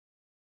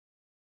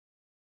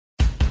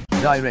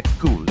direct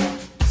cool,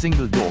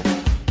 single door,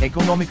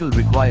 economical,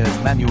 requires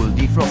manual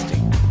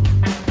defrosting.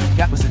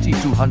 Capacity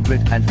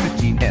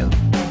 215 L,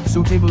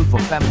 suitable for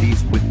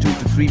families with 2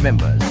 to 3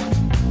 members.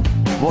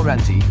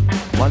 Warranty,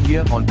 1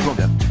 year on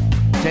product,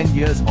 10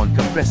 years on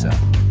compressor.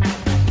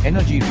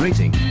 Energy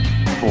rating,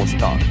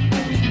 4-star.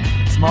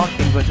 Smart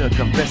inverter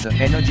compressor,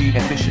 energy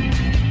efficient,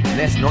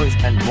 less noise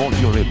and more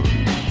durable.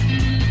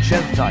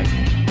 Shelf type,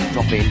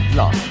 top-pane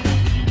glass.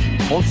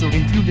 Also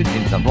included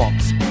in the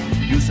box,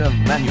 user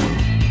manual,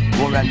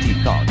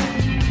 warranty card.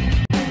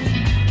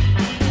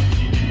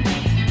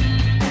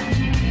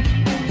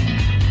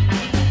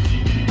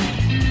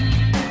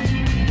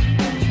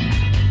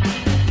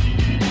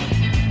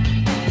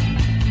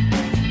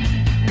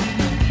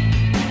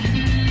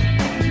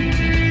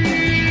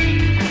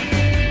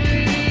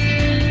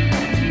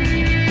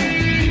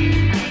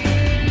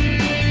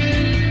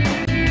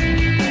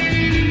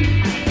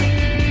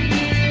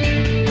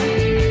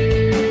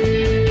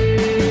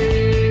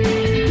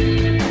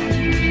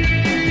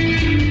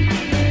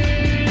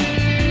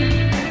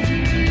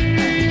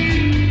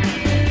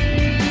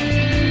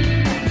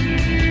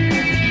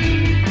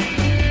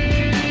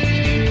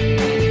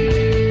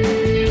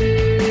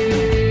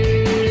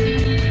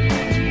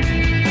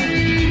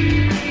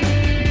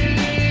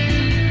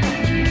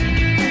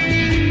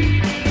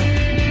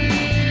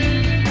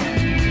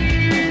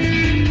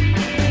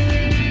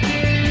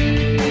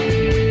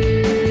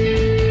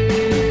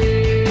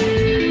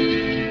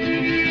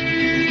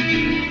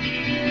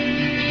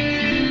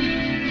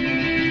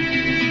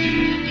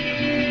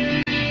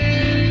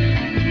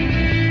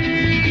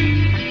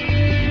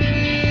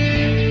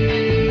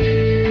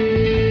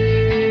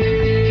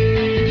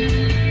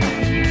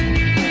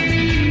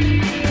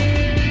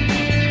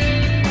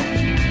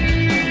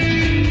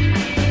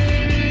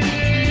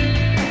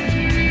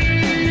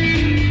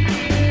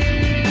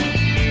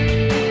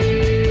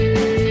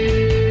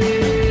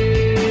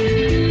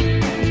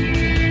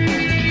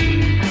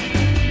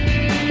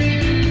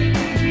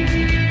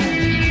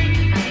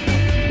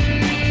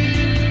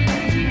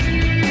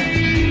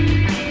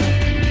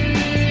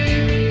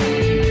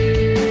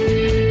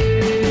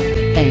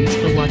 Thanks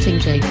for watching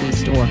JP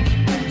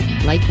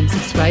Store. Like and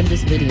subscribe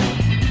this video.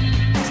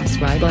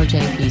 Subscribe our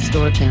JP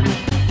Store channel.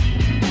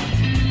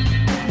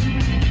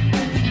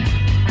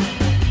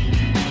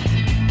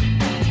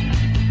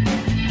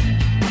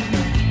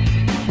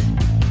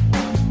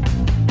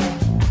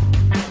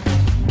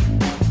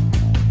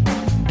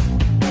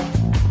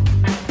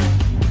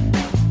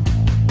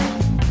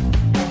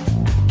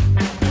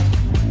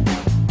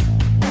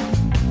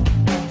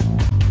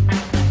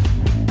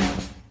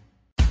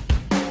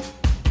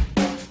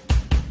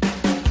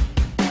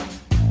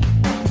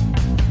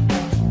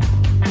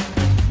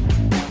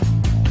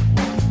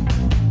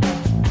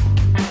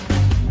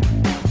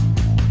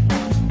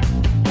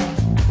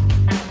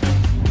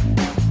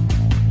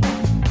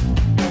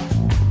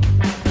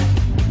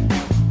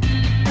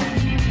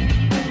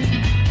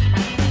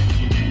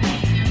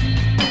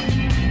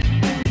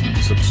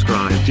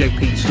 Subscribe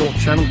JP Store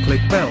channel,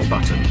 click bell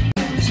button.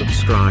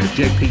 Subscribe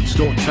JP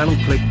Store channel,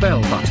 click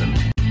bell button.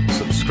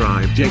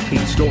 Subscribe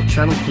JP Store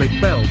channel, click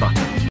bell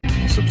button.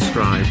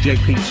 Subscribe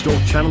JP Store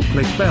channel,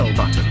 click bell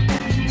button.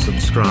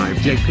 Subscribe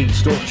JP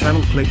Store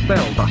channel, click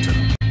bell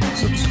button.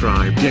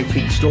 Subscribe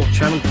JP Store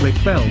channel, click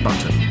bell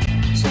button.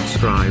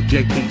 Subscribe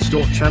JP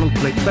Store channel,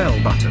 click bell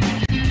button.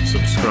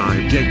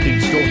 Subscribe JP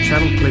Store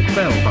channel, click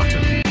bell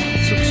button.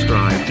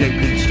 Subscribe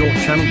JP Store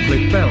channel,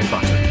 click bell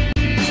button.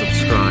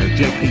 Subscribe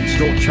JP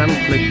Store channel,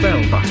 click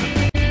bell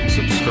button.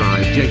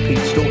 Subscribe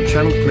JP Store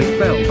channel,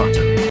 click bell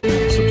button.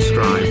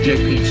 Subscribe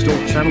JP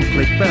Store channel,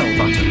 click bell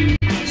button.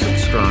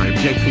 Subscribe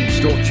JP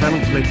Store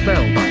channel, click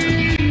bell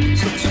button.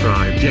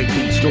 Subscribe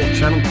JP Store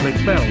channel, click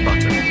bell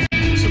button.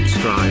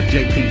 Subscribe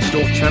JP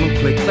Store channel,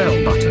 click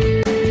bell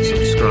button.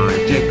 Subscribe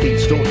JP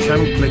Store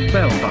channel, click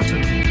bell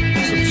button.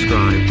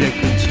 Subscribe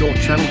JP Store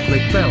channel,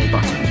 click bell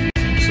button.